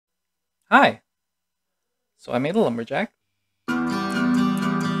Hi! So I made a lumberjack.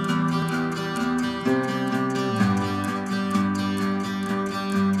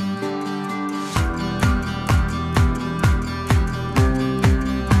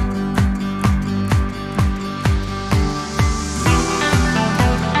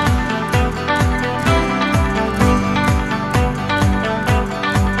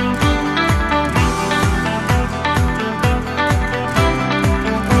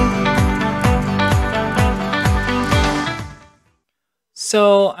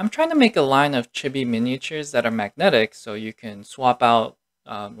 So I'm trying to make a line of chibi miniatures that are magnetic so you can swap out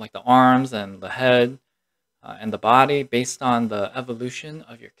like the arms and the head and the body based on the evolution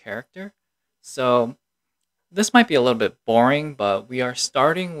of your character. So this might be a little bit boring, but we are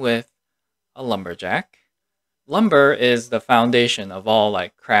starting with a lumberjack. Lumber is the foundation of all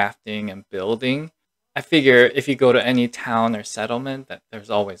like crafting and building. I figure if you go to any town or settlement that there's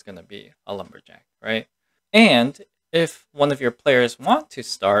always going to be a lumberjack, right? And if one of your players want to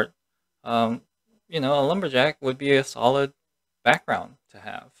start, um, a lumberjack would be a solid background to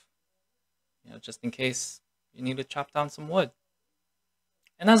have, just in case you need to chop down some wood.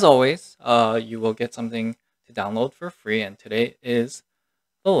 And as always, you will get something to download for free, and today is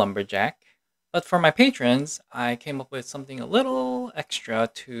the lumberjack. But for my patrons, I came up with something a little extra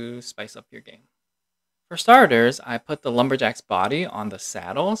to spice up your game. For starters, I put the lumberjack's body on the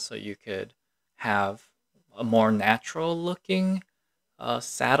saddle so you could have a more natural looking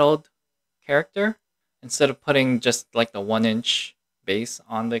saddled character instead of putting just like the 1-inch base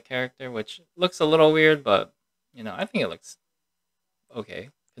on the character, which looks a little weird, but I think it looks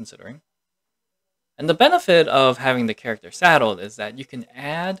okay considering. And the benefit of having the character saddled is that you can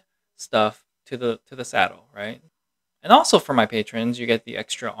add stuff to the saddle, right? And also for my patrons, you get the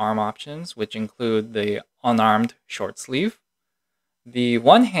extra arm options, which include the unarmed short sleeve, the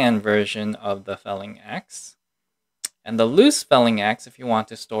one-hand version of the felling axe, and the loose felling axe if you want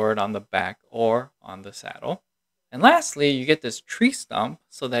to store it on the back or on the saddle. And lastly, you get this tree stump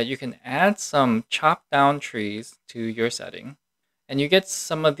so that you can add some chopped down trees to your setting. And you get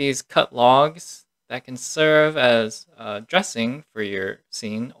some of these cut logs that can serve as dressing for your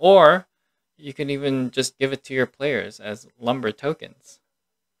scene, or you can even just give it to your players as lumber tokens.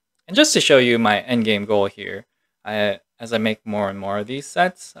 And just to show you my endgame goal here, as I make more and more of these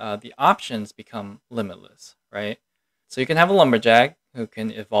sets, the options become limitless, right? So you can have a lumberjack who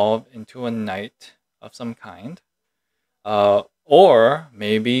can evolve into a knight of some kind. Or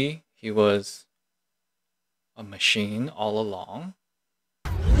maybe he was a machine all along.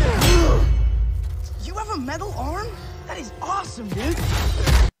 You have a metal arm? That is awesome, dude!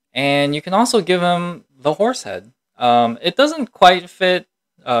 And you can also give him the horse head. It doesn't quite fit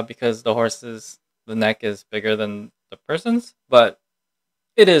because the neck is bigger than the person's, but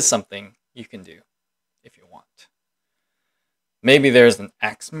it is something you can do if you want. Maybe there's an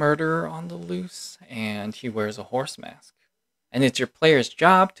axe murderer on the loose and he wears a horse mask. And it's your player's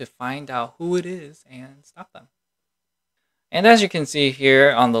job to find out who it is and stop them. And as you can see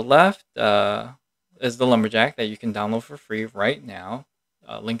here on the left is the lumberjack that you can download for free right now.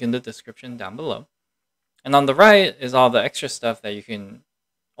 Link in the description down below. And on the right is all the extra stuff that you can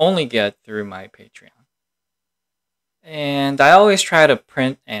only get through my Patreon. And I always try to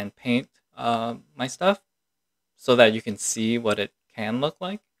print and paint my stuff so that you can see what it can look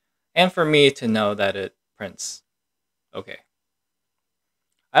like. And for me to know that it prints okay.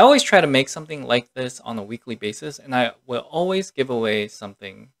 I always try to make something like this on a weekly basis, and I will always give away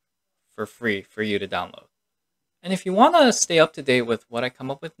something for free for you to download. And if you want to stay up to date with what I come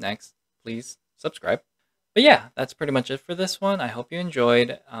up with next, please subscribe. But yeah, that's pretty much it for this one. I hope you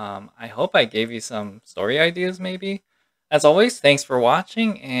enjoyed. I hope I gave you some story ideas maybe. As always, thanks for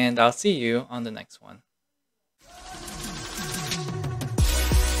watching, and I'll see you on the next one.